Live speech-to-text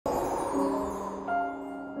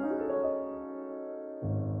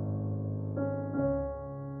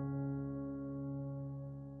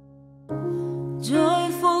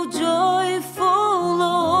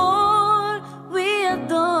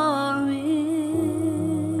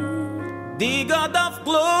the God of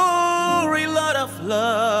glory, Lord of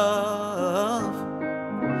love.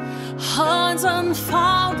 Hands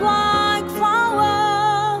unfold like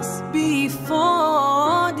flowers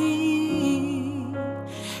before thee,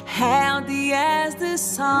 healthy as the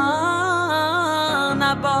sun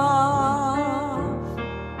above.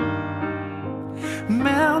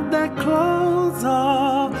 Melt the clothes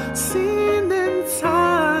of sin and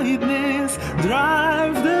sadness,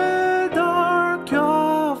 drive the dark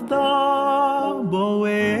of double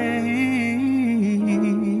away.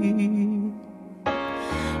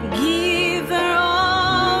 Giver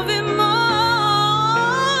of immortal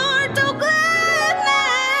gladness,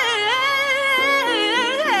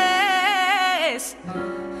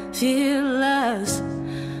 fill us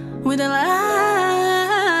with a light,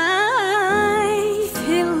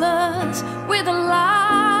 fill us with a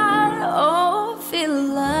light, oh,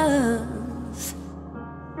 fill us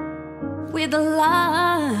with a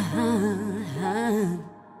light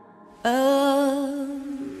of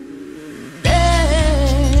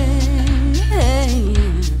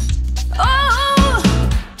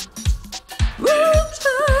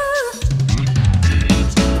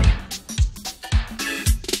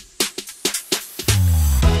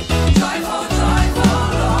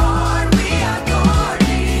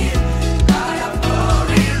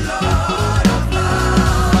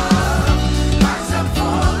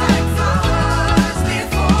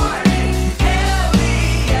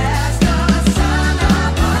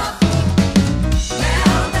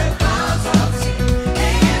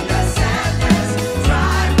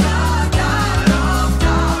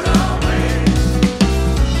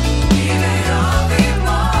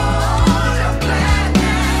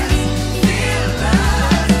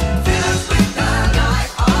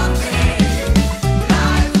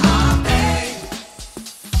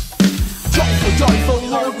joyful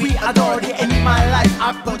Lord, we adore thee. And in my life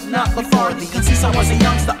I put not before thee. And since I was a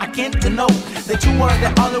youngster, I came to know that you were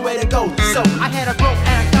the only way to go. So I had a growth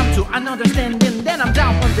and I come to an understanding. Then I'm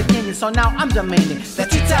down from the beginning, so now I'm demanding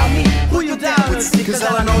that you tell me who you down with. Because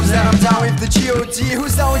all I know is that I'm down with the G.O.D.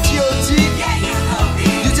 Who's down with G.O.D.? Yeah, you know me.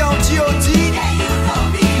 You down with G.O.D.? Yeah, you know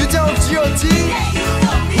me. You down with G.O.D.? Yeah, you